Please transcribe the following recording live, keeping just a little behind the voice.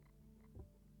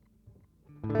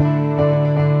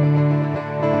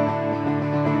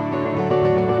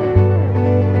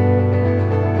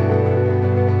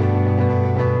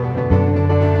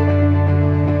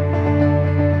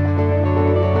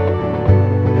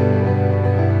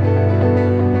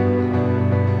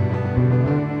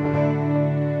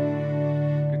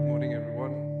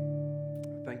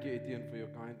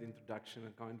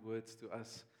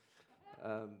us.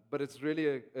 But it's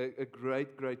really a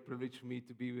great privilege for me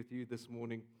to be with you this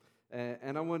morning.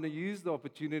 And I want to use the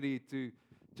opportunity to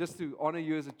honor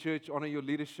you as a church, honor your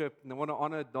leadership, and I want to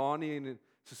honor Donnie and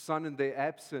Susan in their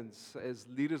absence as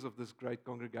leaders of this great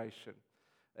congregation.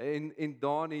 In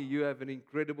Donnie, you have an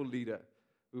incredible leader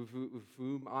with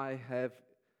whom I have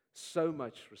so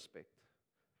much respect.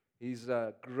 He's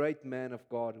a great man of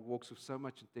God who walks with so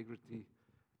much integrity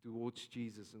towards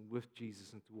Jesus and with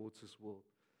Jesus and towards His world.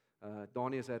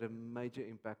 Donnie has had a major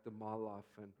impact on my life,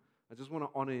 and I just want to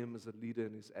honor him as a leader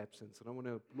in his absence. And I want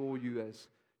to applaud you as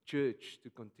church to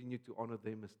continue to honor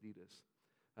them as leaders.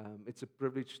 It's a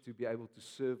privilege to be able to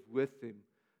serve with him,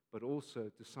 but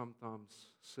also to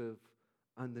sometimes serve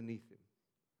underneath him,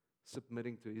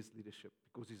 submitting to his leadership,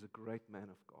 because he's a great man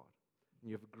of God, and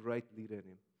you have a great leader in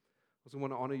him. I also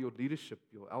want to honor your leadership,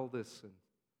 your elders, and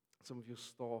some of your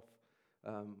staff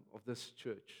of this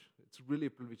church. It's really a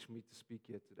privilege for me to speak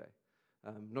here today,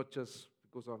 not just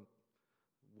because I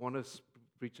want to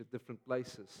preach at different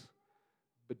places,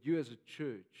 but you as a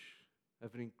church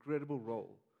have an incredible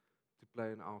role to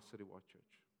play in our citywide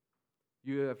church.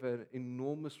 You have an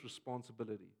enormous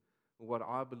responsibility in what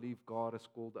I believe God has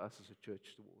called us as a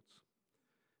church towards.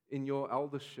 In your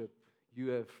eldership, you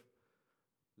have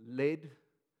led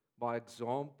by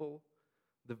example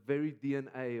the very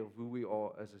DNA of who we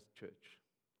are as a church.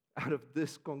 Out of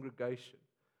this congregation,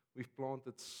 we've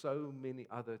planted so many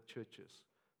other churches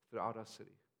throughout our city.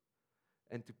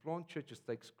 And to plant churches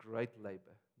takes great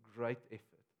labor, great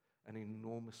effort, and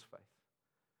enormous faith.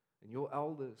 And your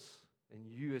elders and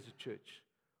you as a church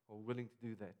are willing to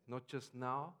do that. Not just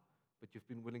now, but you've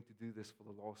been willing to do this for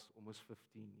the last almost 15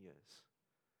 years.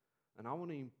 And I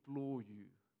want to implore you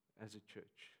as a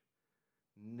church,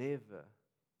 never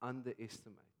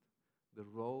underestimate the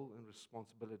role and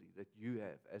responsibility that you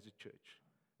have as a church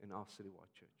in our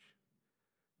citywide church.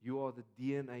 You are the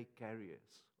DNA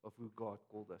carriers of who God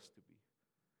called us to be.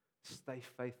 Stay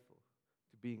faithful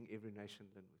to being every nation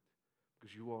Lynnwood,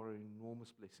 because you are an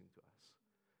enormous blessing to us.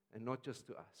 And not just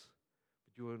to us,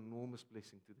 but you are an enormous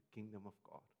blessing to the kingdom of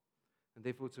God. And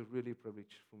therefore, it's a really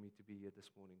privilege for me to be here this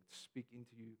morning, to speak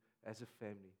into you as a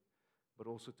family, but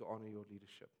also to honor your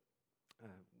leadership.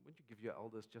 Would you give your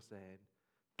elders just a hand?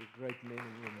 They're great men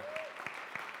and women.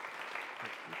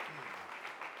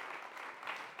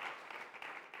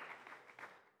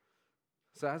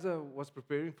 So as I was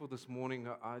preparing for this morning,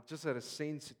 I just had a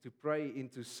sense to pray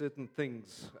into certain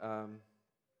things.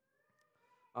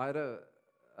 I had an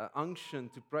unction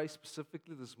to pray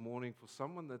specifically this morning for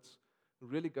someone that's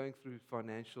really going through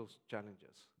financial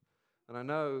challenges. And I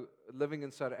know living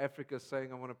in South Africa,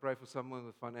 saying I want to pray for someone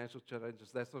with financial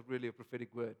challenges, that's not really a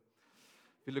prophetic word.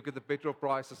 If you look at the petrol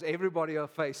prices, everybody are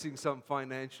facing some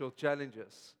financial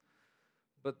challenges.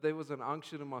 But there was an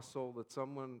unction in my soul that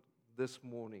someone this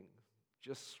morning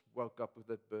just woke up with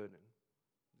that burden.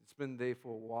 It's been there for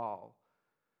a while,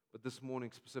 but this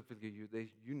morning specifically,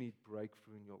 you need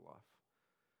breakthrough in your life.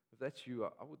 If that's you,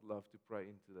 I would love to pray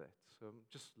into that. So I'm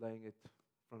just laying it in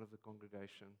front of the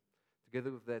congregation.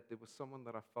 Together with that, there was someone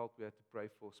that I felt we had to pray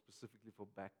for, specifically for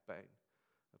back pain,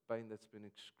 a pain that's been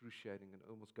excruciating and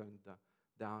almost going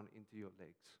down into your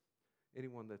legs.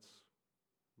 Anyone that's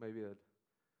maybe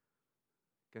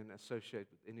can associate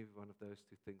with any one of those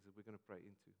two things that we're going to pray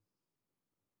into.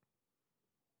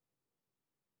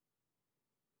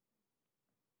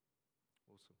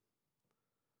 Awesome.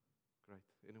 Great.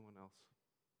 Anyone else?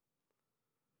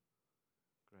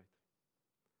 Great.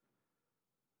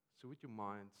 So with your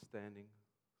mind standing,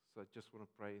 so I just want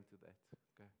to pray into that,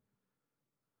 okay?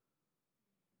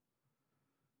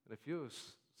 And if you're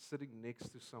sitting next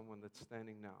to someone that's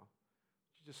standing now,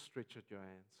 you just stretch out your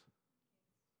hands.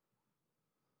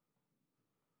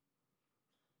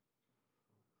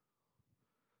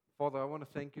 Father, I want to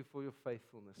thank you for your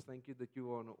faithfulness. Thank you that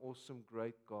you are an awesome,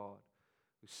 great God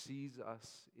who sees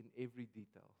us in every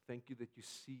detail. Thank you that you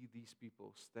see these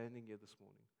people standing here this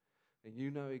morning. And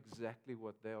you know exactly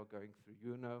what they are going through.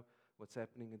 You know what's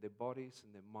happening in their bodies,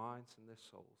 in their minds, and their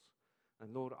souls.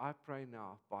 And Lord, I pray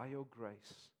now, by your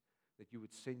grace, that you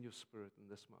would send your Spirit in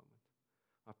this moment.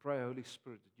 I pray, Holy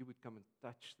Spirit, that you would come and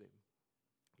touch them.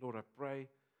 Lord, I pray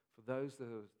for those that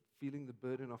are feeling the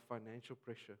burden of financial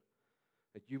pressure,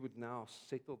 that you would now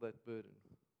settle that burden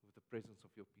with the presence of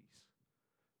your peace.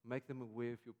 Make them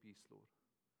aware of your peace, Lord.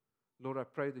 Lord, I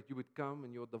pray that you would come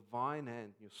in your divine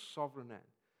hand, your sovereign hand,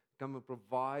 come and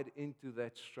provide into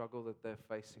that struggle that they're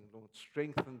facing, Lord.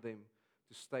 Strengthen them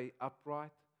to stay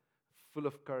upright, full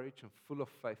of courage and full of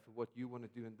faith for what you want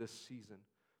to do in this season.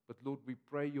 But Lord, we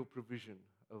pray your provision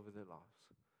over their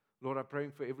lives. Lord, I'm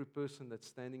praying for every person that's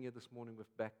standing here this morning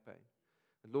with back pain.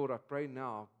 And Lord, I pray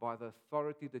now, by the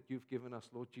authority that you've given us,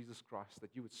 Lord Jesus Christ,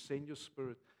 that you would send your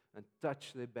Spirit and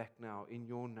touch their back now in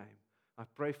your name. I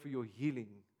pray for your healing,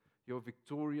 your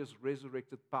victorious,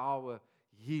 resurrected power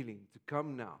healing to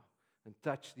come now and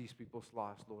touch these people's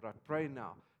lives, Lord. I pray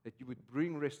now that you would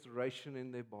bring restoration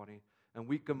in their body, and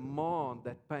we command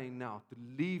that pain now to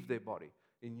leave their body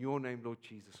in your name, Lord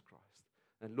Jesus Christ.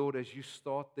 And Lord, as you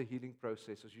start the healing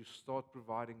process, as you start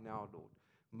providing now, Lord,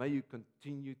 may you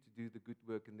continue to do the good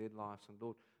work in their lives. And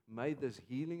Lord, may this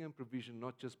healing and provision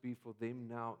not just be for them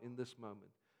now in this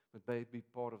moment, but may it be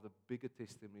part of the bigger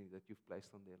testimony that you've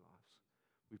placed on their lives.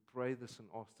 We pray this and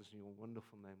ask this in your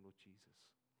wonderful name, Lord Jesus.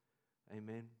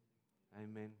 Amen.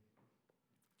 Amen.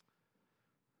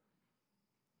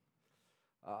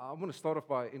 I want to start off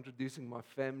by introducing my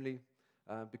family.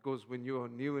 Because when you are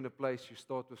new in a place, you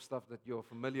start with stuff that you're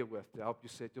familiar with to help you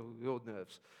settle your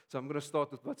nerves. So I'm going to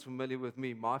start with what's familiar with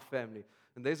me, my family.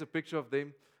 And there's a picture of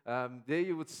them. There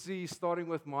you would see, starting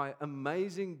with my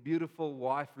amazing, beautiful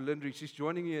wife, Lynnwood. She's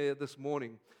joining me here this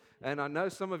morning. And I know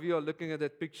some of you are looking at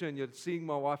that picture and you're seeing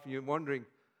my wife and you're wondering,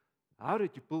 how did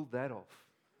you pull that off?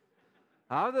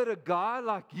 How did a guy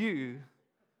like you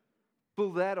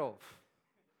pull that off?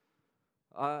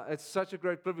 It's such a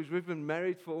great privilege. We've been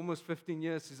married for almost 15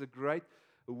 years. She's a great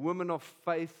woman of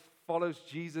faith, follows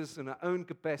Jesus in her own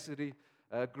capacity,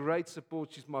 great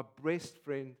support. She's my best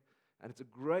friend, and it's a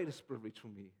greatest privilege for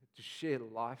me to share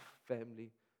life,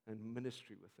 family, and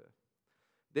ministry with her.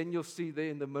 Then you'll see there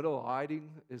in the middle hiding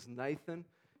is Nathan.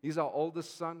 He's our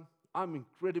oldest son. I'm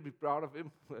incredibly proud of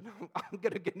him. I'm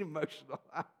going to get emotional.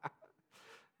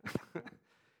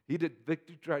 He did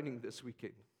victory training this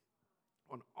weekend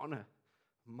on honor.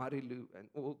 Marilu and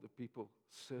all the people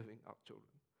serving our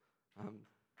children.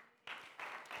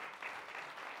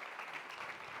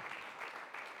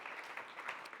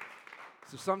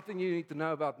 So something you need to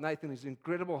know about Nathan is an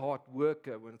incredible hard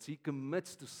worker. When he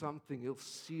commits to something, he'll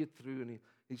see it through, and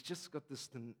he's just got this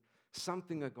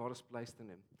something that God has placed in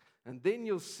him. And then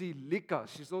you'll see Lika.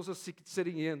 She's also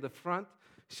sitting here in the front.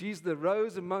 She's the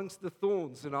rose amongst the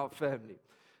thorns in our family.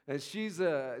 And she's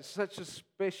such a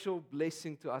special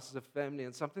blessing to us as a family,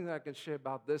 and something that I can share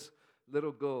about this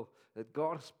little girl, that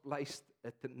God has placed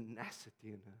a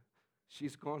tenacity in her.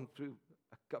 She's gone through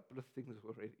a couple of things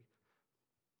already.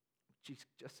 She's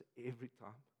just every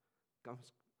time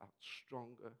comes out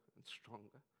stronger and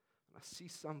stronger. And I see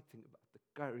something about the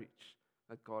courage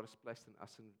that God has placed in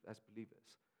us as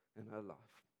believers in her life.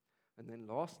 And then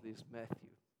lastly is Matthew.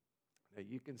 Now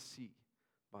you can see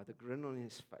by the grin on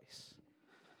his face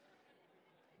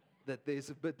that there's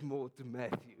a bit more to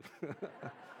Matthew.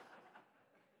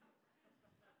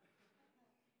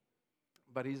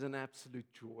 But he's an absolute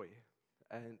joy.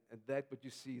 And that what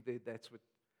you see there,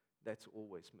 that's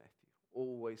always Matthew.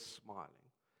 Always smiling.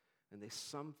 And there's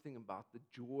something about the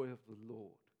joy of the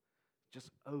Lord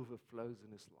just overflows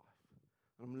in his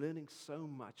life. And I'm learning so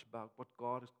much about what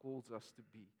God has called us to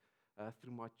be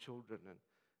through my children.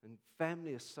 And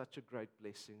family is such a great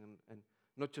blessing. And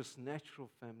not just natural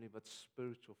family, but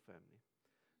spiritual family.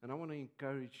 And I want to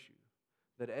encourage you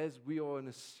that as we are in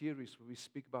a series where we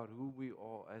speak about who we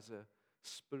are as a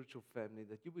spiritual family,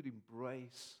 that you would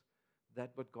embrace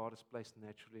that what God has placed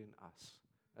naturally in us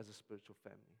as a spiritual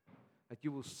family. That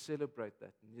you will celebrate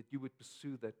that and that you would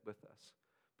pursue that with us.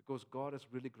 Because God has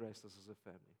really graced us as a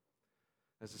family,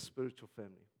 as a spiritual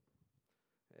family.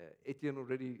 Etienne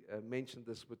already mentioned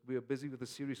this, but we are busy with a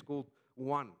series called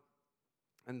One.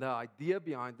 And the idea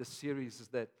behind this series is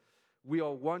that we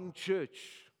are one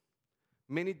church,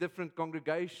 many different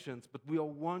congregations, but we are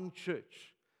one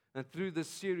church. And through this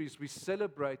series, we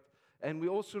celebrate and we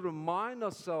also remind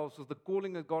ourselves of the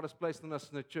calling that God has placed on us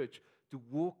in the church to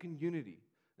walk in unity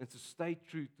and to stay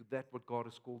true to that what God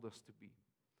has called us to be.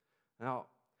 Now,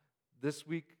 this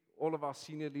week, all of our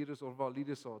senior leaders, all of our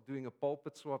leaders are doing a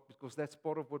pulpit swap because that's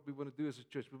part of what we want to do as a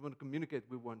church. We want to communicate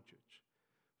we're one church.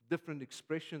 Different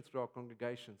expressions through our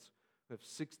congregations. We have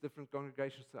 6 different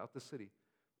congregations throughout the city.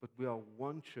 But we are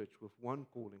one church with one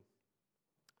calling.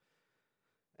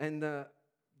 And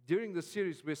during the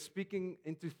series, we're speaking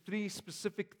into 3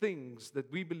 specific things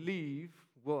that we believe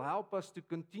will help us to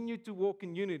continue to walk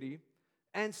in unity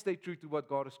and stay true to what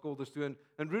God has called us to. And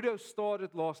Rudo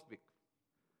started last week.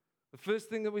 The first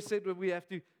thing that we said that we have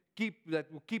to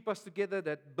that will keep us together,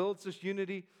 that builds us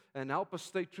unity and help us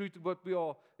stay true to what we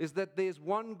are, is that there's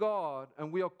one God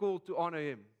and we are called to honor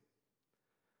Him.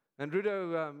 And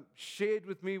Rudo shared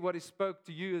with me what he spoke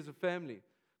to you as a family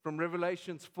from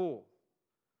Revelations 4.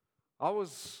 I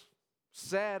was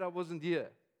sad I wasn't here.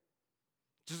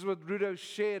 Just what Rudo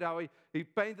shared, how he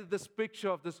painted this picture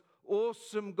of this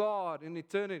awesome God in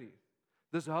eternity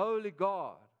This holy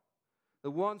God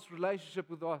that wants relationship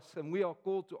with us, and we are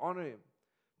called to honor Him,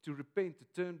 to repent, to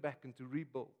turn back, and to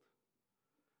rebuild.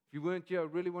 If you weren't here, I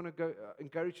really want to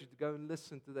encourage you to go and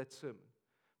listen to that sermon.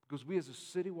 Because we as a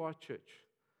citywide church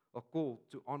are called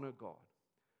to honor God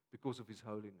because of His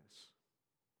holiness.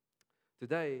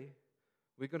 Today,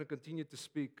 we're going to continue to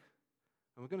speak,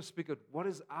 and we're going to speak at what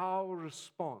is our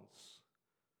response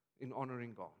in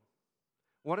honoring God.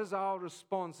 What is our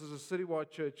response as a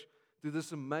citywide church to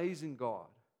this amazing God?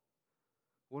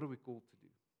 What are we called to do?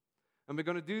 And we're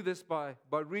going to do this by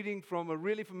reading from a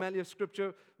really familiar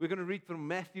scripture. We're going to read from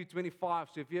Matthew 25.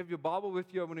 So if you have your Bible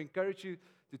with you, I want to encourage you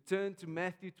to turn to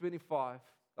Matthew 25.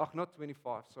 Oh, not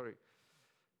 25, sorry.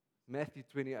 Matthew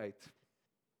 28.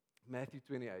 Matthew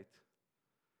 28.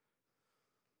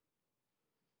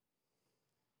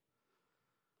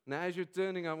 Now, as you're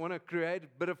turning, I want to create a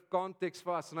bit of context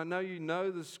for us. And I know you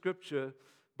know the scripture,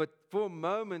 but for a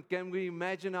moment, can we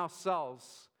imagine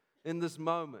ourselves in this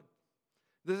moment?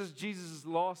 This is Jesus'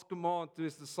 last command to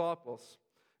His disciples.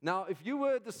 Now, if you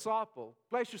were a disciple,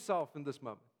 place yourself in this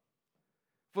moment.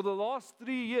 For the last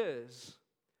 3 years,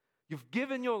 you've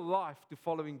given your life to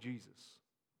following Jesus.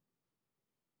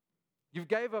 You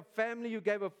gave up family, you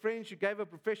gave up friends, you gave up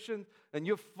profession, and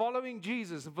you're following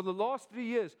Jesus. And for the last 3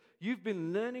 years, you've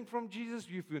been learning from Jesus,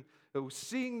 you've been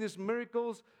seeing these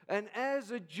miracles, and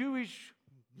as a Jewish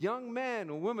young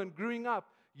man or woman growing up,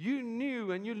 you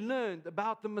knew and you learned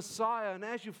about the Messiah. And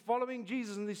as you're following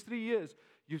Jesus in these 3 years,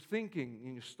 you're thinking,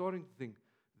 and you're starting to think,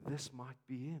 this might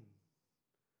be Him.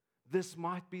 This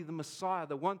might be the Messiah,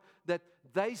 the one that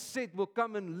they said will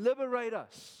come and liberate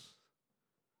us.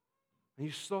 And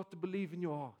you start to believe in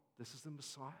your heart, this is the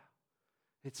Messiah.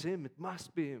 It's Him. It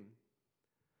must be Him.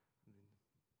 And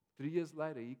 3 years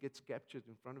later, He gets captured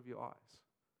in front of your eyes.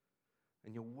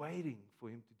 And you're waiting for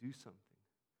Him to do something.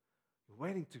 You're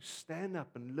waiting to stand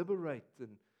up and liberate,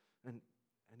 and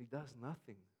He does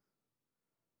nothing.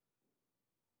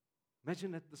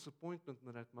 Imagine that disappointment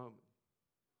in that moment.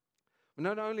 But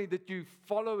not only did you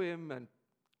follow Him and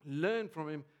learn from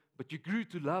Him, but you grew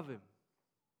to love Him.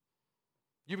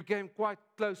 You became quite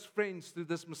close friends to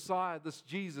this Messiah, this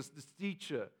Jesus, this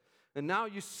teacher. And now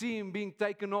you see Him being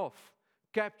taken off,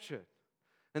 captured.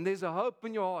 And there's a hope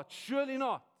in your heart. Surely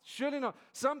not. Surely not.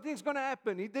 Something's going to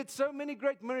happen. He did so many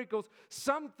great miracles.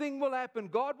 Something will happen.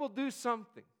 God will do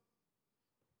something.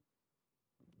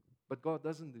 But God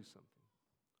doesn't do something.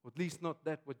 Or at least not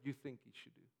that what you think He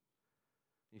should do.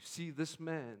 You see this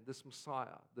man, this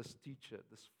Messiah, this teacher,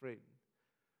 this friend,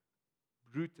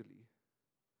 brutally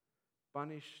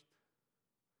punished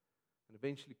and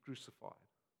eventually crucified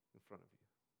in front of you.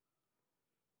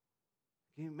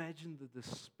 Can you imagine the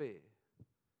despair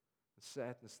and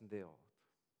sadness in their heart?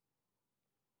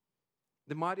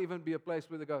 There might even be a place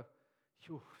where they go,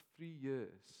 3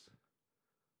 years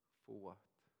for what?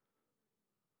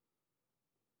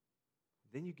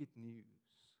 Then you get news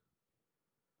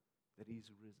that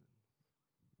He's risen.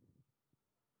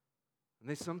 And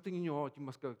there's something in your heart you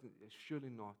must go, surely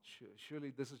not.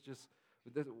 Surely this is just,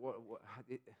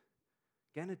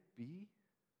 can it be?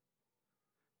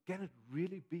 Can it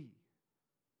really be?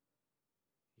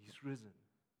 He's risen.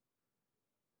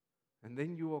 And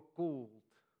then you are called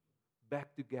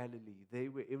back to Galilee,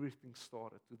 there where everything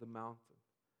started, to the mountain.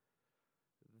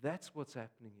 That's what's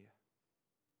happening here.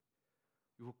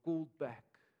 You were called back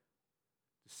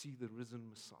to see the risen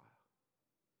Messiah.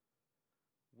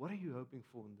 What are you hoping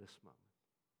for in this moment?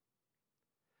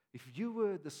 If you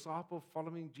were a disciple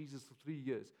following Jesus for 3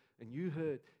 years and you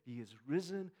heard He is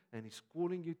risen and He's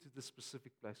calling you to this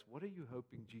specific place, what are you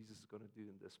hoping Jesus is going to do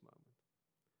in this moment?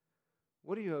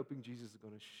 What are you hoping Jesus is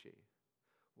going to share?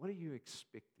 What are you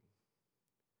expecting?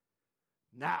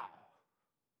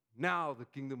 Now the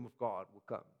kingdom of God will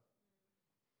come.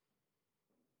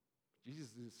 Jesus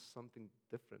is something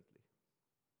differently.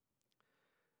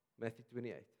 Matthew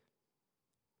 28,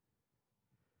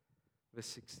 verse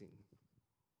 16.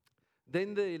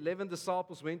 Then the 11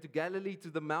 disciples went to Galilee, to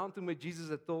the mountain where Jesus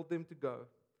had told them to go.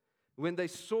 When they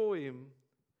saw Him,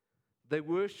 they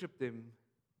worshipped Him,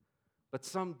 but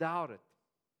some doubted.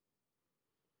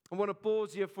 I want to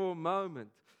pause here for a moment.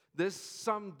 This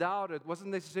some doubted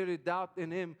wasn't necessarily doubt in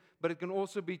Him, but it can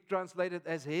also be translated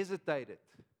as hesitated.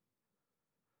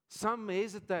 Some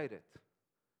hesitated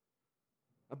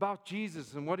about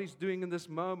Jesus and what He's doing in this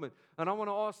moment. And I want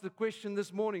to ask the question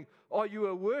this morning, are you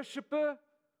a worshiper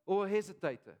or a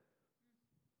hesitator?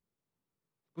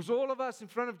 Because all of us in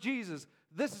front of Jesus,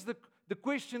 this is the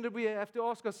question that we have to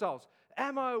ask ourselves.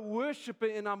 Am I a worshiper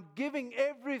and I'm giving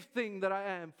everything that I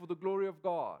am for the glory of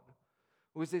God?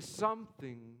 Or is there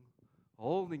something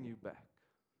holding you back?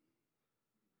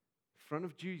 front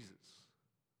of Jesus,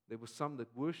 there were some that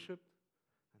worshiped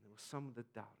and there were some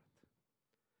that doubted.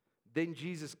 Then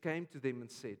Jesus came to them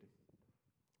and said,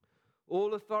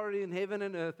 all authority in heaven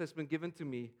and earth has been given to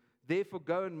me. Therefore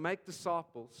go and make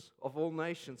disciples of all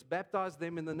nations. Baptize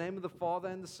them in the name of the Father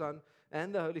and the Son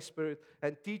and the Holy Spirit,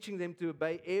 and teaching them to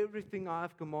obey everything I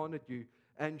have commanded you.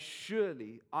 And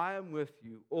surely I am with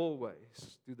you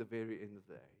always to the very end of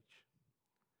the age.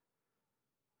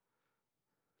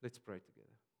 Let's pray together.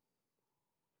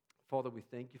 Father, we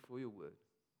thank you for your word.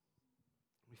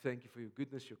 We thank you for your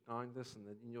goodness, your kindness, and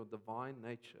that in your divine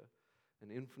nature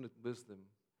and infinite wisdom,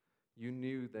 you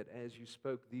knew that as you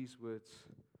spoke these words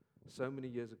so many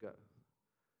years ago,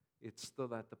 it still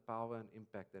had the power and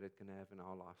impact that it can have in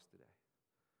our lives today.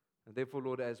 And therefore,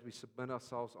 Lord, as we submit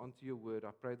ourselves onto your word,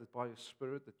 I pray that by your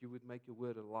Spirit that you would make your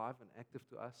word alive and active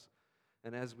to us.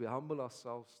 And as we humble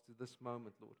ourselves to this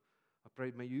moment, Lord, I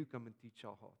pray may you come and teach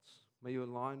our hearts. May you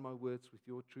align my words with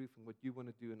your truth and what you want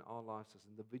to do in our lives as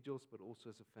individuals, but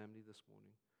also as a family this morning.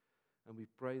 And we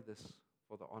pray this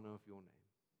for the honor of your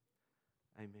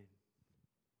name. Amen.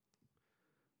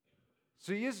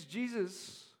 So here's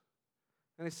Jesus,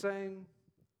 and he's saying,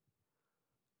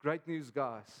 great news,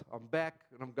 guys. I'm back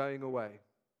and I'm going away.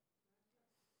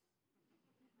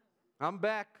 I'm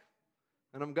back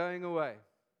and I'm going away.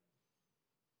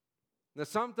 Now,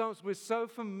 sometimes we're so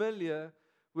familiar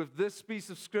with this piece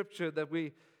of scripture that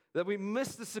we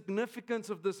miss the significance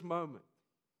of this moment.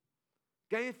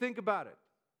 Can you think about it?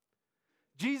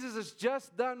 Jesus has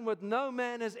just done what no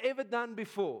man has ever done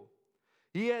before.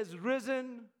 He has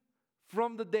risen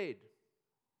from the dead.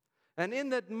 And in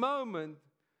that moment,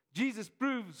 Jesus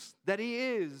proves that he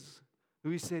is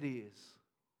who he said he is.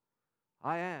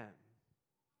 I am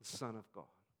the Son of God.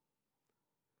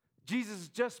 Jesus has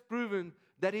just proven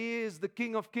that he is the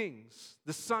King of Kings,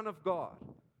 the Son of God.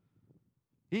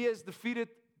 He has defeated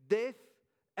death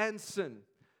and sin.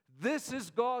 This is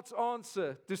God's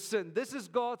answer to sin. This is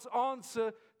God's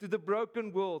answer to the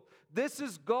broken world. This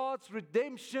is God's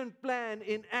redemption plan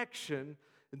in action.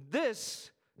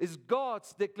 This is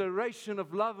God's declaration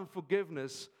of love and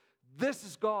forgiveness. This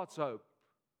is God's hope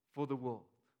for the world.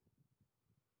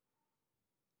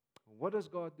 What does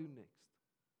God do next?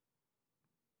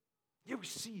 Here we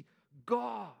see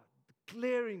God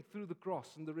declaring through the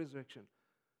cross and the resurrection,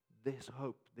 there's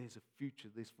hope, there's a future,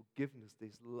 there's forgiveness,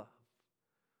 there's love.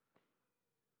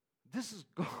 This is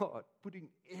God putting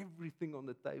everything on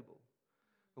the table.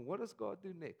 And what does God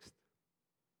do next?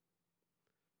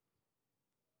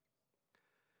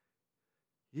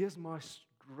 Here's my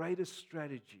greatest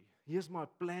strategy. Here's my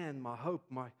plan, my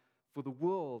hope, for the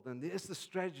world. And there's the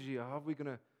strategy of how we're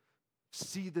going to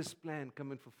see this plan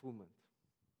come in fulfillment.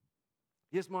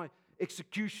 Here's my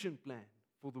execution plan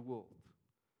for the world.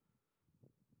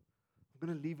 I'm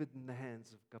going to leave it in the hands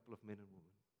of a couple of men and women.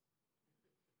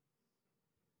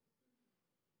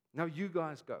 Now you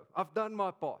guys go. I've done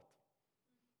my part.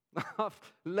 I've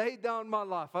laid down my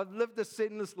life. I've lived a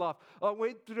sinless life. I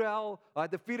went through hell. I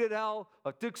defeated hell.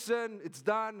 I took sin. It's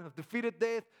done. I've defeated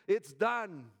death. It's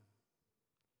done.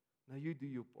 Now you do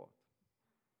your part.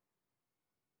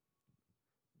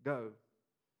 Go.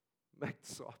 Make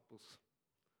disciples.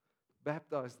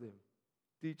 Baptize them.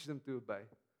 Teach them to obey.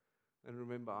 And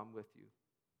remember, I'm with you.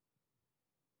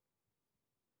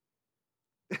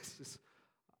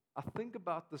 I think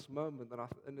about this moment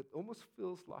and it almost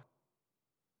feels like,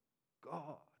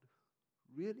 God,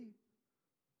 really?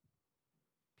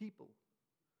 People.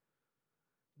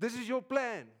 This is your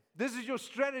plan. This is your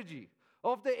strategy.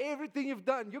 After everything you've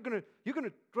done, you're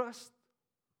gonna trust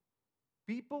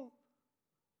people?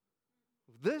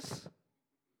 This?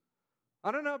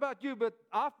 I don't know about you, but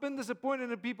I've been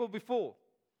disappointed in people before.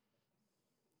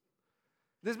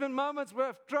 There's been moments where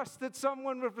I've trusted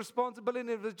someone with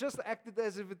responsibility and they've just acted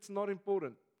as if it's not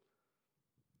important.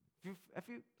 Have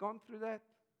you gone through that?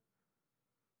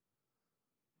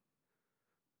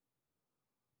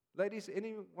 Ladies,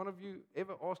 any one of you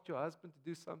ever asked your husband to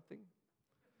do something?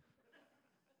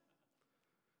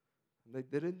 And they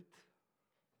didn't?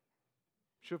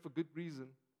 Sure, for good reason.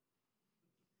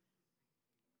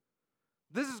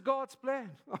 This is God's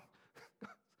plan.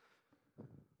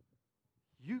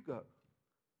 You go.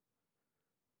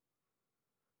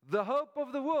 The hope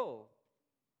of the world.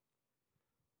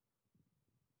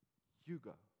 You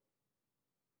go.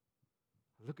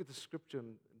 Look at the scripture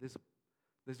and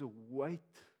there's a weight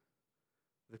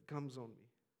that comes on me.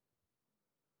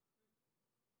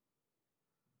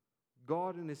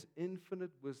 God in His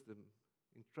infinite wisdom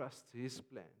entrusts His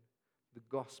plan, the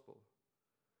gospel,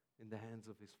 in the hands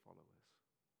of His followers.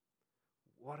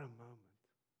 What a moment.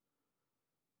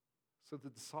 So the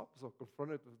disciples are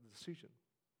confronted with the decision.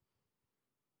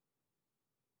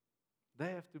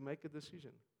 They have to make a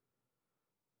decision.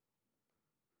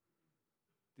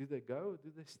 Do they go or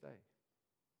do they stay?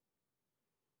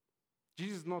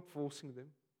 Jesus is not forcing them.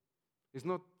 He's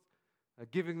not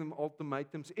giving them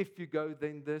ultimatums. If you go,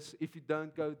 then this. If you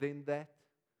don't go, then that.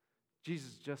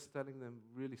 Jesus is just telling them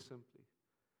really simply,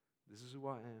 this is who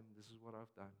I am. This is what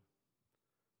I've done.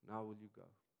 Now will you go?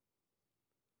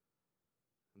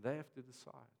 And they have to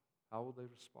decide. How will they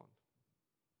respond?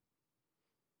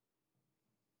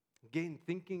 Again,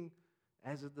 thinking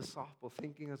as a disciple,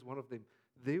 thinking as one of them,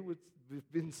 there would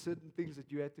have been certain things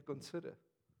that you had to consider.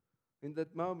 In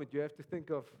that moment, you have to think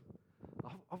of,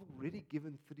 I've already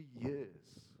given 3 years,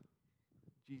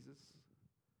 Jesus.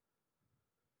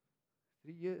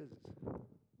 3 years.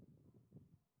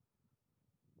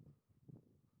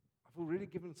 I've already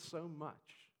given so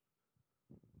much.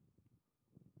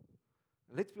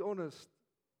 And let's be honest,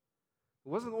 it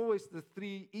wasn't always the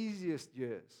 3 easiest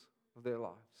years of their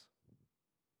lives.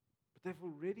 But they've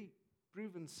already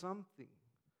proven something.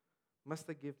 Must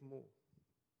they give more?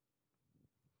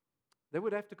 They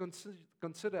would have to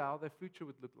consider how their future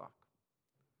would look like,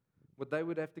 what they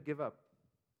would have to give up.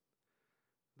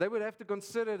 They would have to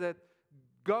consider that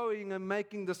going and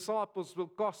making disciples will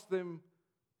cost them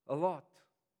a lot.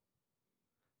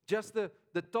 Just the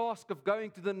task of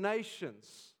going to the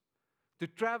nations, to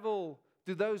travel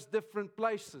to those different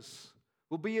places,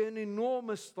 will be an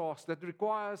enormous task that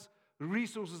requires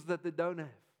resources that they don't have.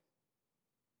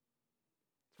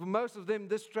 For most of them,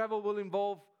 this travel will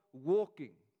involve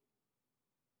walking.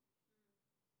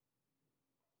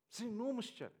 It's an enormous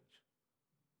challenge.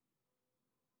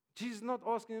 Jesus is not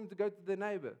asking them to go to their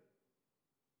neighbor.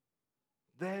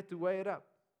 They had to weigh it up.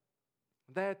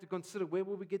 They had to consider, where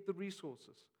will we get the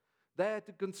resources? They had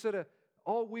to consider,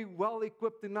 are we well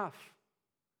equipped enough?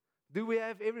 Do we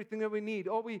have everything that we need?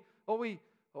 Do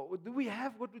we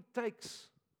have what it takes?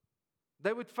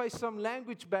 They would face some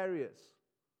language barriers.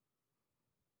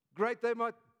 Great, they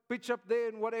might pitch up there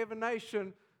in whatever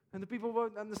nation, and the people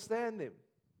won't understand them.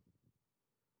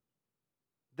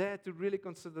 They had to really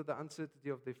consider the uncertainty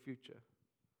of their future.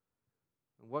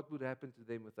 And what would happen to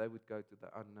them if they would go to the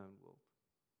unknown world?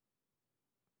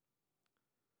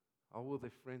 How will their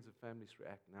friends and families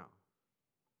react now?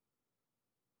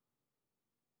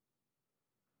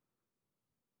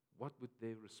 What would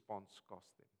their response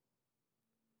cost them?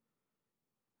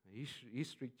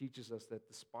 History teaches us that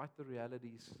despite the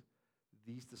realities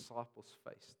these disciples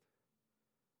faced,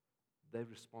 they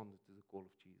responded to the call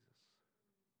of Jesus.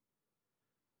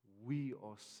 We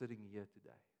are sitting here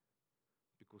today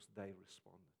because they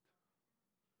responded.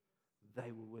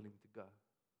 They were willing to go.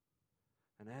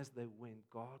 And as they went,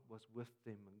 God was with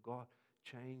them, and God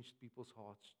changed people's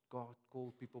hearts. God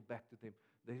called people back to them.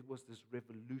 There was this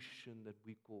revolution that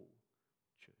we call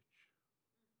church.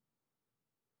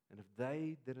 And if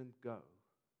they didn't go,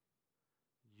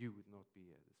 you would not be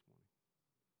here this morning.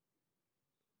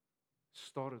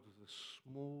 Started with a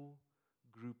small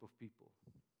group of people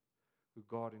who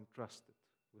God entrusted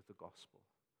with the gospel.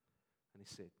 And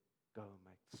He said, go and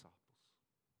make disciples.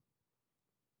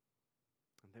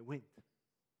 And they went.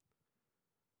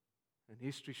 And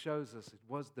history shows us it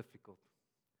was difficult.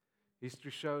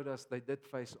 History showed us they did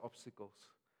face obstacles.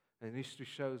 And history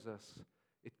shows us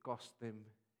it cost them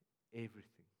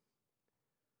everything.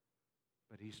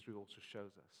 But history also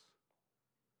shows us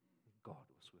God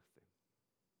was with them.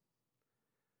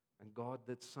 And God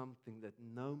did something that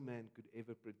no man could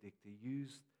ever predict. He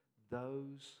used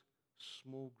those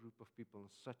small group of people in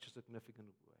such a significant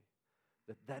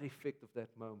way that effect of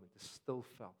that moment is still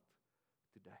felt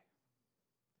today.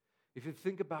 If you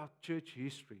think about church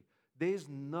history, there's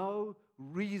no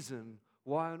reason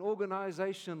why an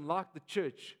organization like the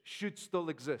church should still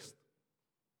exist.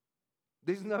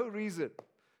 There's no reason.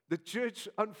 The church,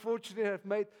 unfortunately, have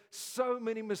made so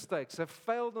many mistakes, have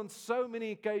failed on so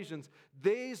many occasions.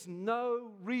 There's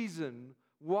no reason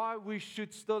why we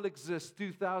should still exist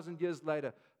 2,000 years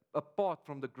later, apart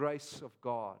from the grace of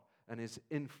God and His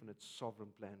infinite sovereign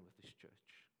plan with His church.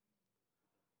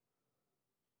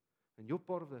 And you're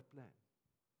part of that plan.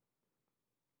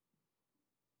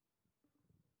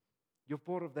 You're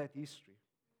part of that history.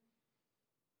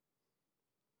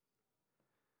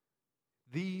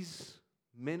 These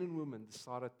men and women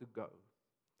decided to go.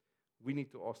 We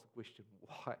need to ask the question,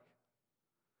 why?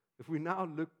 If we now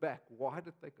look back, why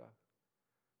did they go?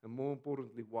 And more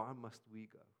importantly, why must we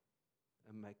go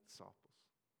and make disciples?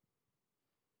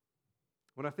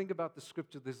 When I think about the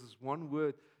scripture, there's this one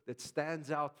word that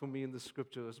stands out for me in the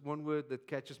scripture. There's one word that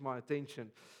catches my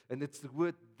attention, and it's the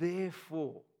word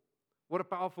therefore. What a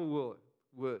powerful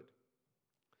word.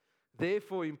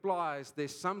 Therefore implies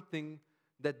there's something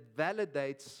that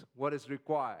validates what is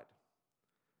required.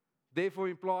 Therefore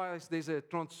implies there's a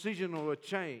transition or a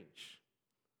change.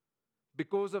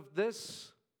 Because of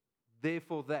this,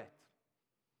 therefore that.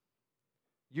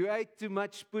 You ate too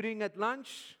much pudding at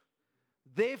lunch,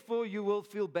 therefore you will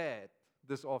feel bad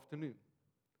this afternoon.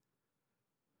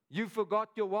 You forgot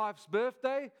your wife's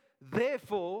birthday,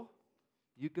 therefore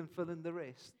you can fill in the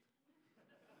rest.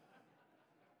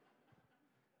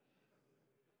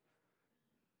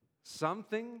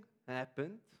 Something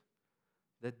happened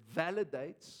that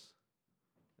validates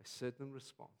a certain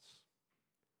response.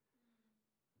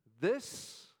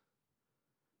 This,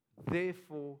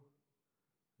 therefore,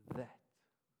 that.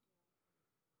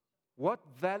 What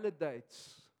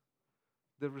validates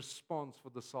the response for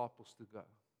disciples to go?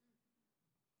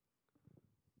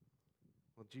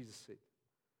 Well, Jesus said,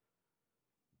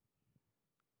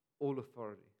 all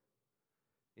authority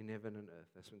in heaven and earth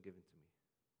has been given to me.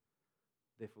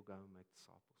 Therefore, go and make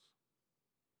disciples.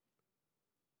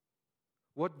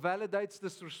 What validates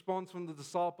this response from the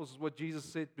disciples is what Jesus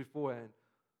said beforehand.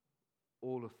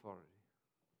 All authority.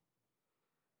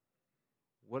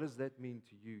 What does that mean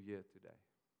to you here today?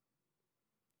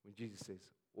 When Jesus says,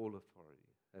 all authority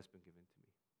has been given to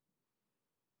me.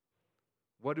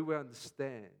 What do we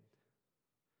understand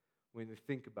when we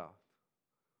think about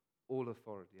all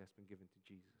authority has been given to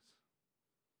Jesus?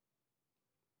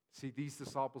 See, these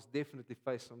disciples definitely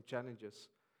faced some challenges,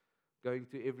 going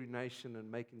to every nation and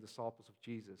making disciples of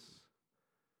Jesus.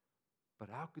 But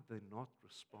how could they not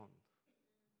respond?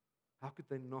 How could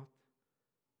they not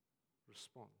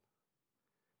respond?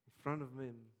 In front of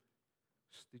them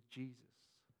stood Jesus,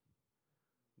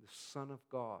 the Son of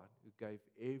God who gave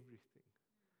everything.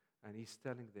 And He's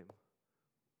telling them,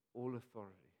 all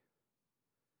authority,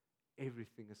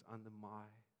 everything is under my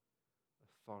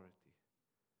authority.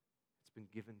 It's been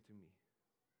given to me.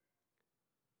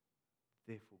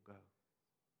 Therefore, go.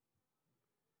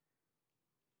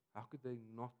 How could they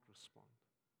not respond?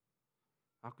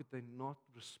 How could they not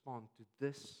respond to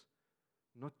this,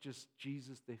 not just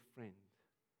Jesus, their friend,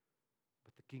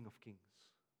 but the King of Kings?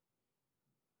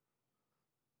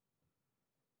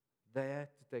 They had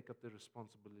to take up the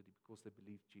responsibility because they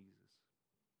believed Jesus.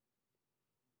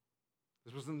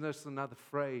 This wasn't just another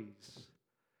phrase.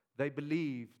 They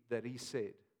believed that He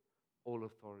said, all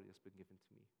authority has been given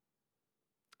to me.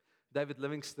 David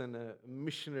Livingstone, a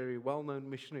missionary, well-known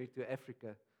missionary to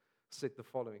Africa, said the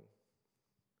following.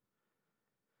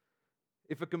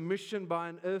 If a commission by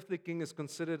an earthly king is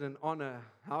considered an honor,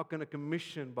 how can a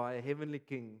commission by a heavenly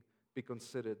king be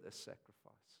considered a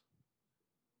sacrifice?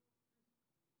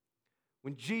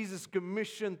 When Jesus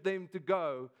commissioned them to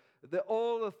go, the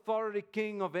all-authority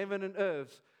King of heaven and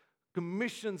earth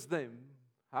commissions them.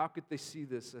 How could they see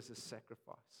this as a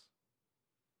sacrifice?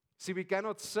 See, we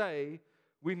cannot say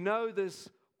we know this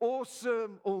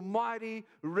awesome, almighty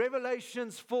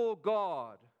revelations for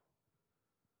God,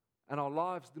 and our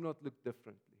lives do not look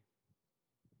differently.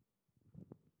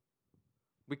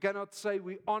 We cannot say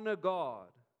we honor God,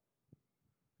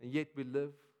 and yet we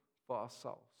live for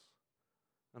ourselves,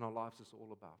 and our lives is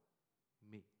all about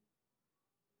me.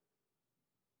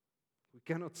 We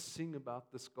cannot sing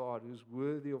about this God who's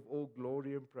worthy of all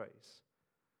glory and praise,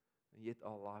 and yet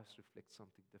our lives reflect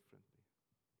something differently.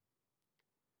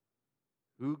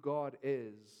 Who God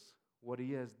is, what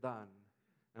He has done,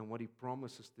 and what He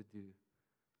promises to do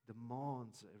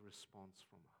demands a response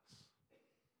from us.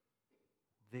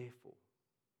 Therefore,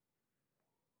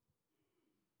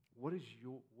 what's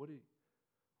your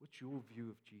view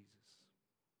of Jesus?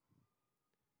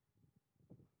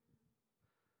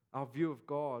 Our view of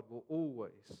God will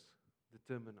always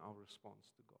determine our response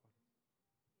to God.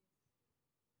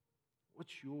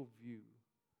 What's your view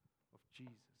of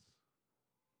Jesus?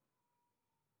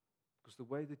 Because the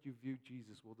way that you view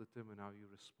Jesus will determine how you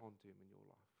respond to Him in your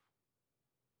life.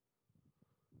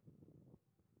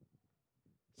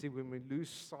 See, when we lose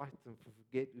sight and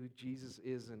forget who Jesus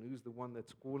is and who's the one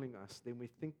that's calling us, then we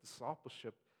think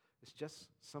discipleship is just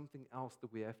something else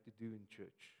that we have to do in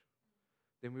church.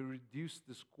 Then we reduce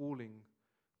this calling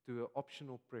to an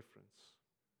optional preference.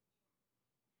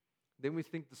 Then we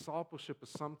think discipleship is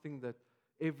something that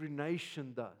every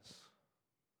nation does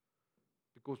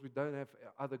because we don't have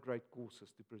other great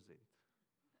courses to present.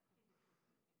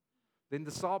 Then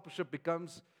discipleship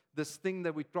becomes this thing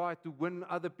that we try to win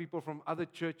other people from other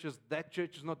churches. That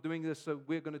church is not doing this, so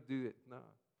we're going to do it. No.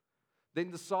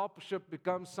 Then discipleship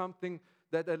becomes something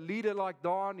that a leader like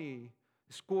Dani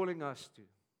is calling us to.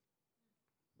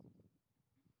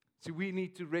 See, we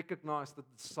need to recognize that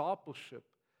discipleship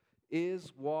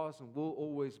is, was, and will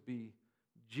always be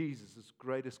Jesus'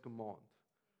 greatest command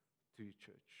to your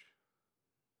church.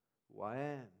 who I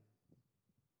am.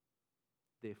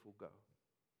 Therefore go.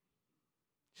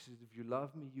 He says, if you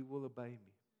love me, you will obey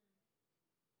me.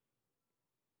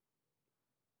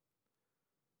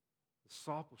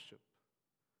 Discipleship,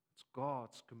 it's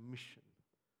God's commission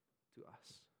to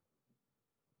us.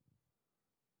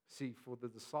 See, for the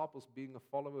disciples, being a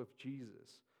follower of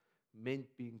Jesus meant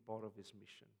being part of his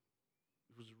mission.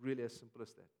 It was really as simple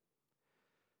as that.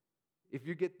 If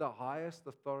you get the highest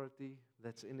authority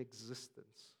that's in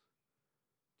existence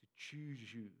to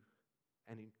choose you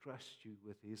and entrust you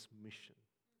with his mission,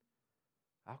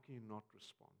 how can you not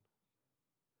respond?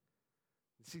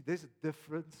 You see, there's a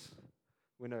difference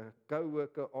when a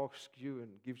co-worker asks you and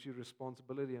gives you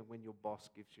responsibility and when your boss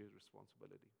gives you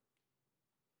responsibility.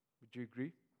 Would you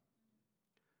agree?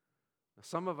 Now,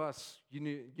 some of us,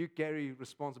 you carry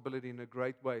responsibility in a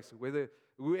great way. So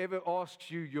whoever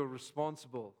asks you, you're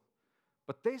responsible.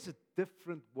 But there's a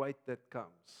different weight that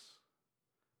comes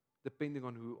depending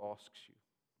on who asks you.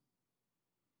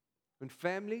 In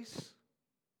families,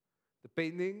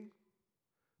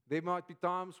 there might be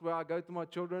times where I go to my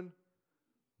children,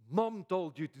 Mom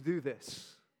told you to do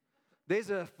this. There's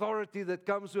an authority that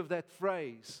comes with that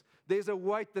phrase. There's a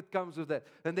weight that comes with that.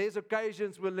 And there's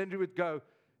occasions where Lindy would go,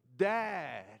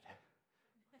 Dad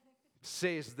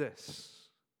says this.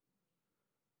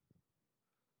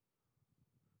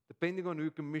 Depending on who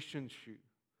commissions you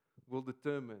will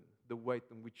determine the weight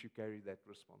in which you carry that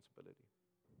responsibility.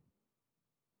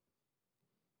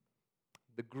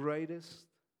 The greatest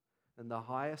and the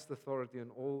highest authority in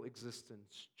all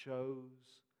existence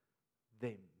chose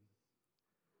them,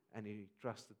 and he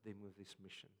trusted them with his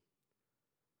mission.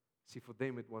 See, for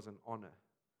them it was an honor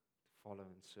to follow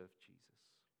and serve Jesus.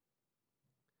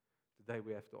 Today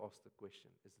we have to ask the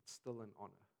question, is it still an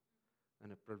honor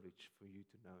and a privilege for you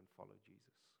to know and follow Jesus?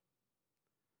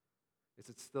 Is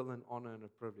it still an honor and a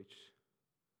privilege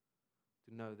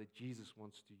to know that Jesus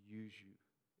wants to use you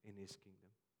in his kingdom?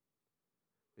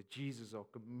 That Jesus is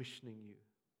commissioning you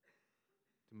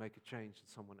to make a change in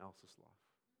someone else's life?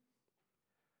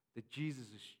 That Jesus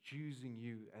is choosing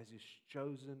you as his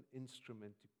chosen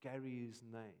instrument to carry his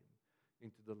name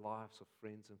into the lives of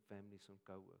friends and families and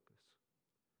co-workers?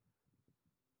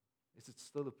 Is it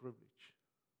still a privilege?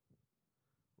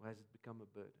 Or has it become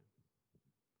a burden?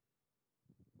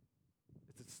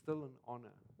 Is it still an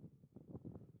honor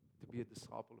to be a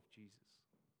disciple of Jesus?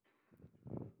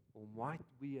 Or might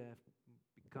we have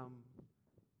become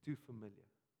too familiar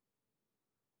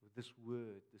with this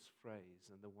word, this phrase,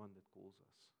 and the one that calls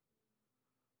us?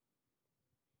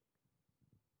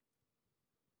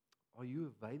 Are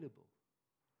you available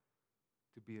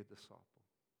to be a disciple?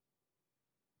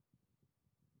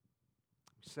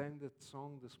 We sang that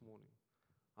song this morning,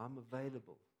 I'm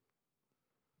available.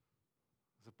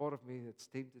 There's a part of me that's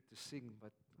tempted to sing,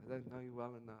 but I don't know you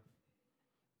well enough.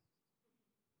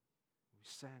 We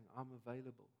sang, I'm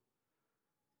available.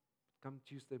 Come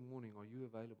Tuesday morning, are you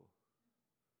available?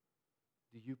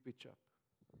 Do you pitch up?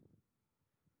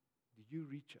 Do you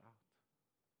reach out?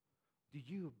 Do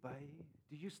you obey?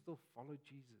 Do you still follow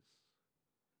Jesus?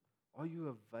 Are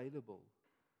you available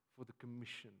for the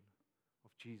commission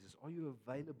of Jesus? Are you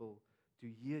available to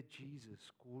hear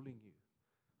Jesus calling you,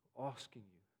 asking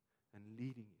you, and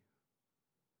leading you?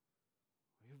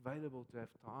 Are you available to have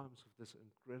times with this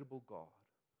incredible God?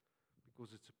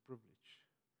 Because it's a privilege,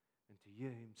 and to hear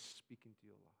him speak into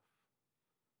your life.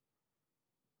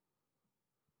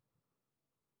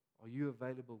 Are you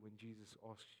available when Jesus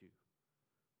asks you,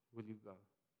 will you go?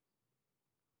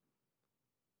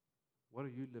 What are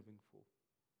you living for?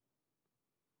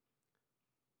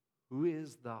 Who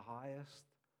is the highest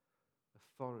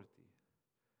authority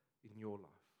in your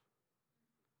life?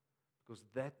 Because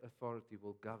that authority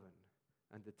will govern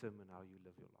and determine how you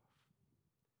live your life.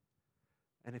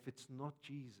 And if it's not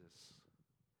Jesus,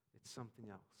 it's something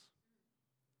else.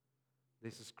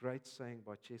 There's this great saying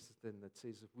by Chesterton that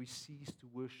says, if we cease to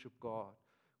worship God,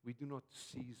 we do not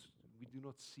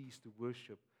cease to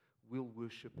worship, we'll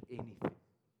worship anything.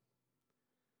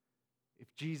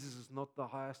 If Jesus is not the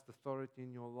highest authority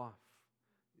in your life,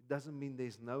 it doesn't mean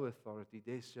there's no authority,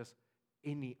 there's just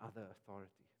any other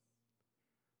authority.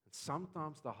 And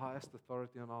sometimes the highest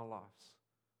authority in our lives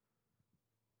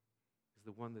is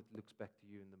the one that looks back to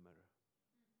you in the mirror.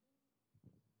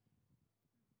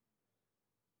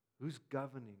 Who's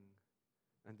governing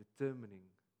and determining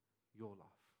your life?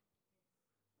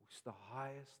 Who's the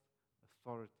highest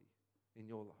authority in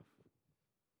your life?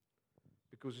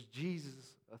 Because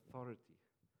Jesus' authority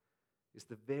is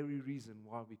the very reason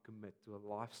why we commit to a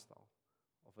lifestyle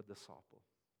of a disciple.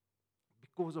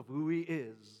 Because of who he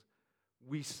is,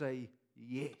 we say,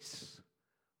 yes,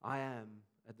 I am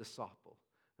a disciple.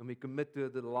 and we commit to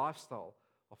the lifestyle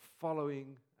of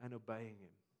following and obeying Him.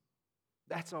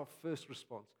 That's our first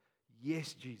response.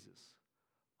 Yes, Jesus,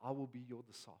 I will be your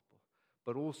disciple.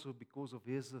 But also because of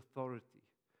His authority,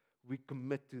 we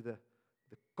commit to the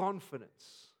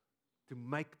confidence to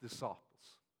make disciples.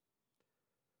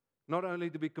 Not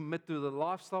only do we commit to the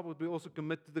lifestyle, but we also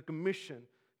commit to the commission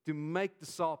to make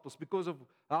disciples because of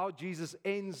how Jesus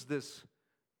ends this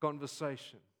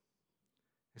conversation.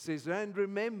 He says, and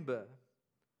remember,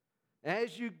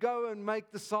 as you go and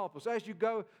make disciples, as you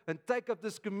go and take up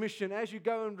this commission, as you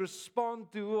go and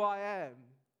respond to who I am,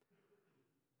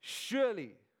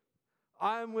 surely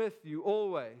I am with you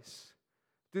always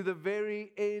to the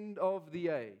very end of the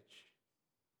age.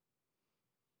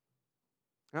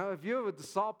 Now, if you have a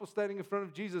disciple standing in front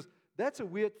of Jesus, that's a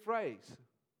weird phrase.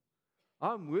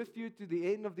 I'm with you to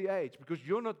the end of the age, because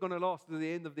you're not going to last to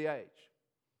the end of the age.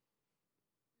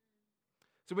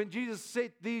 So when Jesus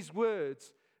said these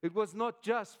words, it was not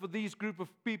just for these group of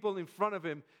people in front of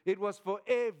Him. It was for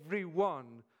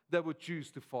everyone that would choose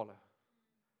to follow.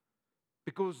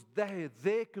 Because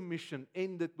their commission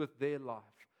ended with their life.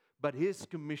 But His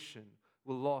commission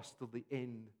will last till the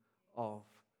end of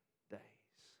days.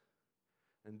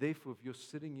 And therefore, if you're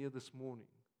sitting here this morning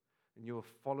and you're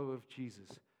a follower of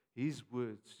Jesus, His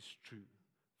words is true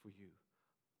for you.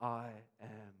 I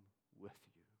am with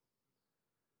you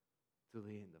till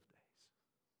the end of days.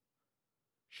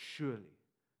 Surely,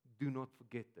 do not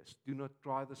forget this. Do not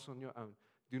try this on your own.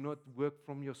 Do not work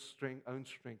from your own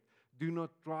strength. Do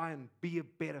not try and be a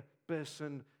better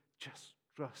person. Just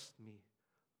trust me.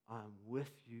 I am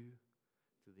with you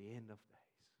to the end of days.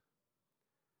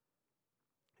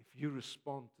 If you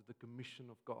respond to the commission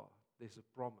of God, there's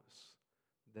a promise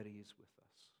that He is with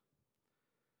us.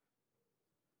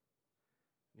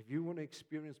 If you want to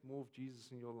experience more of Jesus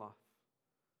in your life,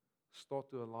 start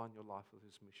to align your life with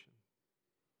His mission.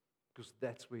 Because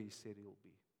that's where He said He'll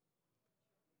be.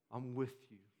 I'm with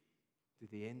you to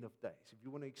the end of days. If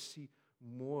you want to see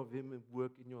more of Him at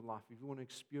work in your life, if you want to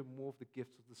experience more of the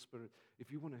gifts of the Spirit,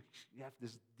 if you want to have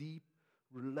this deep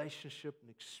relationship and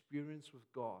experience with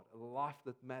God, a life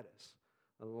that matters,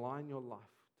 align your life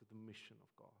to the mission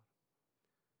of God.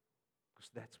 Because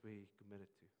that's where He committed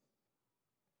to.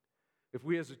 If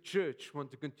we as a church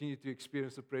want to continue to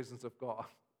experience the presence of God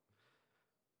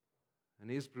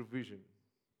and His provision,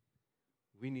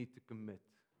 we need to commit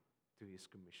to His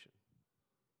commission.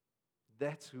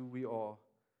 That's who we are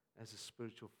as a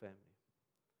spiritual family.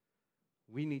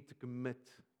 We need to commit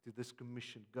to this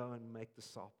commission. Go and make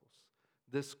disciples.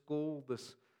 This call,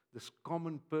 this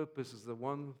common purpose is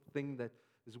one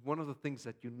of the things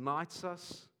that unites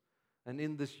us. And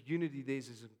in this unity, there's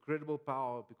this incredible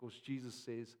power because Jesus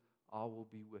says, I will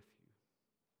be with you.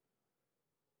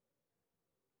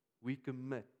 We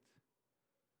commit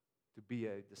to be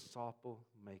a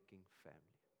disciple-making family.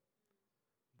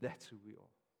 That's who we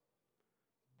are.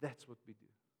 That's what we do.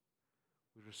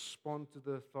 We respond to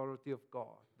the authority of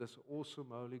God, this awesome,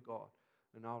 holy God,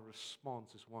 and our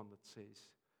response is one that says,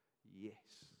 yes,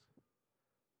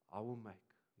 I will make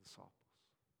disciples.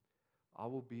 I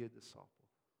will be a disciple.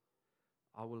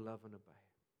 I will love and obey.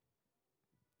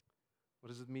 What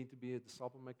does it mean to be a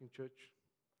disciple-making church?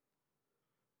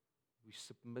 We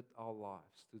submit our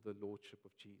lives to the Lordship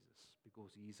of Jesus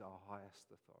because He's our highest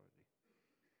authority.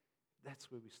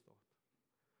 That's where we start.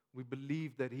 We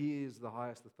believe that He is the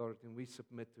highest authority and we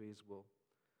submit to His will.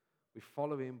 We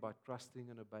follow Him by trusting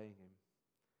and obeying Him.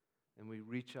 And we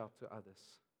reach out to others,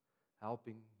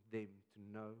 helping them to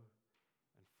know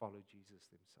and follow Jesus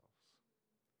themselves.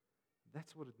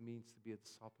 That's what it means to be a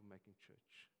disciple-making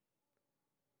church.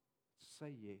 To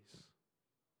say yes.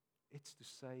 It's to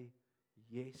say,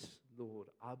 yes, Lord,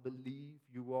 I believe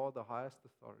you are the highest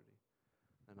authority,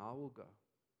 and I will go.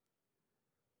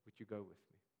 Would you go with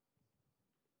me?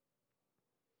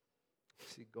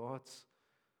 See, God's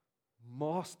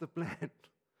master plan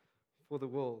for the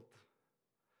world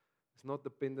is not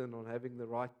dependent on having the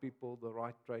right people, the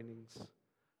right trainings,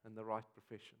 and the right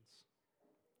professions.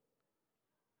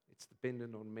 It's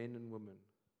dependent on men and women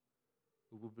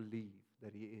who will believe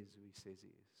that He is who He says He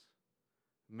is.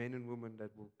 Men and women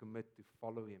that will commit to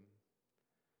follow Him,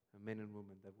 and men and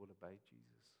women that will obey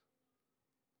Jesus.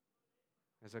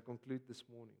 As I conclude this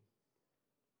morning,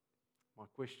 my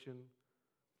question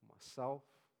for myself,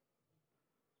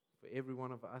 for every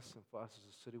one of us, and for us as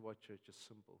a citywide church is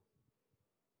simple.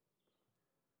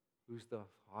 Who's the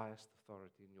highest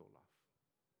authority in your life?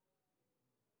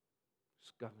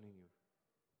 Who's governing you?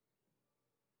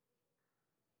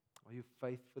 Are you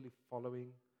faithfully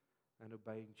following and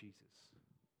obeying Jesus?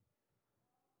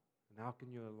 And how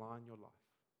can you align your life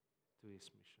to His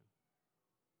mission?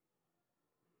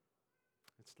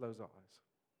 Let's close our eyes.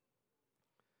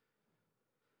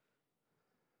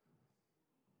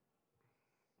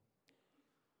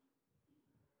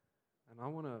 And I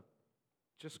want to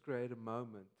just create a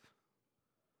moment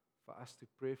for us to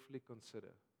prayerfully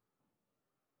consider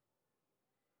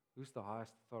who's the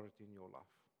highest authority in your life.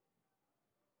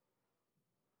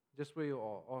 Just where you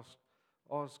are,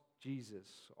 ask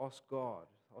Jesus, ask God,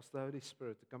 ask the Holy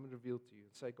Spirit to come and reveal to you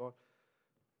and say, God,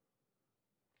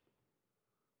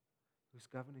 who's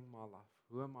governing my life?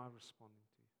 Who am I responding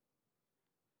to?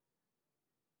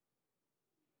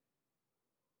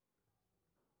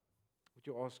 Would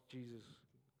you ask Jesus,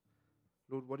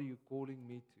 Lord, what are you calling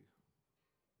me to?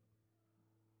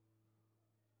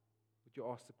 Would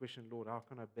you ask the question, Lord, how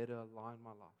can I better align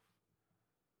my life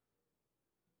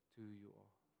to who you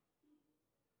are?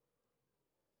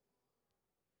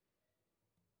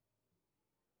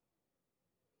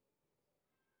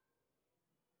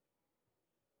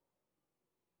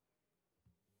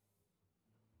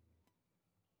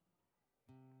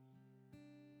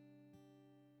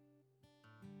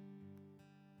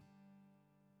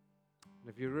 And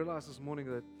if you realize this morning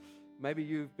that maybe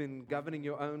you've been governing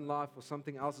your own life or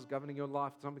something else is governing your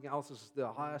life, something else is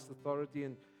the highest authority,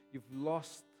 and you've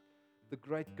lost the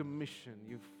Great Commission,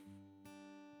 you've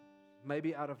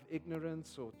maybe out of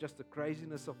ignorance or just the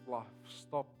craziness of life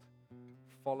stopped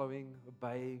following,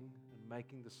 obeying, and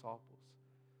making disciples.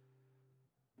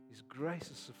 His grace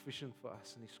is sufficient for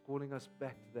us, and He's calling us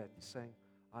back to that. He's saying,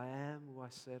 I am who I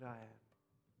said I am.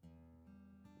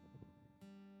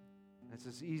 It's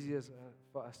as easy as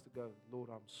for us to go, Lord,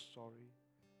 I'm sorry.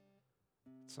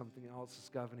 Something else is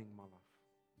governing my life.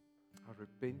 I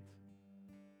repent.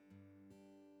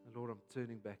 And Lord, I'm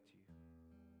turning back to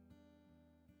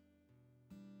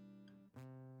you.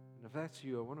 And if that's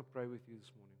you, I want to pray with you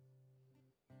this morning.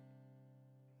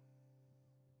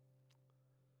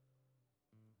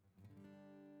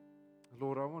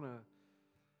 Lord, I want to,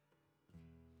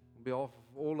 on behalf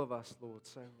of all of us, Lord,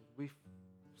 say we've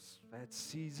had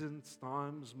seasons,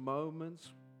 times,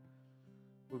 moments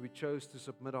where we chose to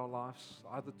submit our lives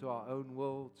either to our own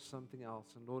will, to something else.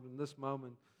 And Lord, in this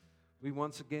moment, we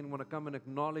once again want to come and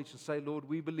acknowledge and say, Lord,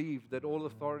 we believe that all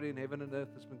authority in heaven and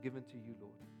earth has been given to you,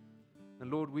 Lord. And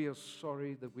Lord, we are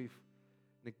sorry that we've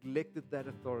neglected that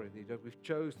authority, that we've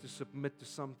chose to submit to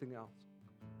something else.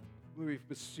 We've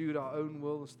pursued our own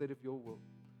will instead of your will.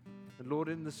 And Lord,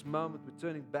 in this moment, we're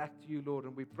turning back to you, Lord,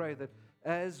 and we pray that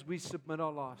as we submit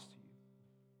our lives to you,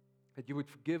 that you would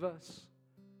forgive us,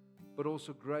 but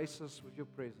also grace us with your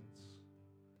presence.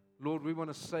 Lord, we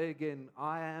want to say again,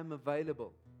 I am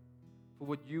available for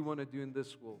what you want to do in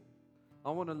this world.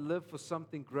 I want to live for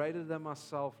something greater than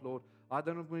myself, Lord. I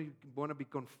don't want to be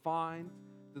confined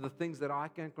to the things that I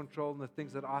can control and the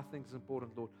things that I think is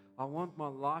important, Lord. I want my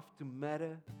life to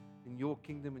matter in your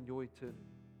kingdom and your eternity.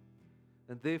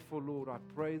 And therefore, Lord, I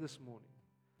pray this morning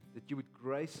that you would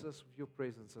grace us with your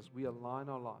presence as we align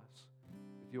our lives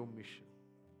with your mission.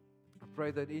 I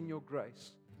pray that in your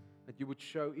grace, that you would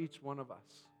show each one of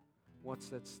us what's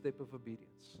that step of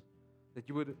obedience. That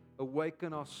you would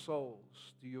awaken our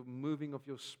souls to your moving of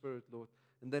your Spirit, Lord.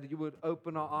 And that you would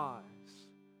open our eyes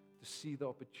to see the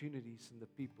opportunities and the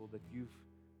people that you've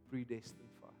predestined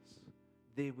for us.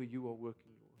 There where you are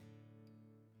working,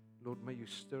 Lord. Lord, may you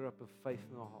stir up a faith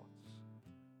in our hearts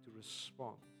to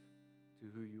respond to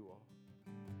who you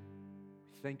are.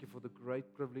 We thank you for the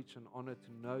great privilege and honor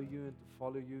to know you and to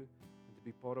follow you and to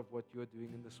be part of what you are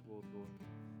doing in this world, Lord.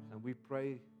 And we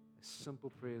pray a simple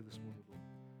prayer this morning, Lord.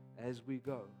 As we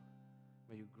go,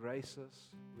 may you grace us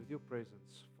with your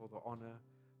presence for the honor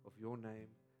of your name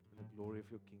and the glory of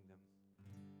your kingdom.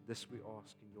 This we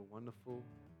ask in your wonderful,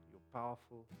 your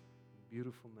powerful, and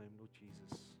beautiful name, Lord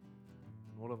Jesus.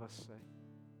 And all of us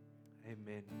say,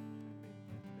 Amen.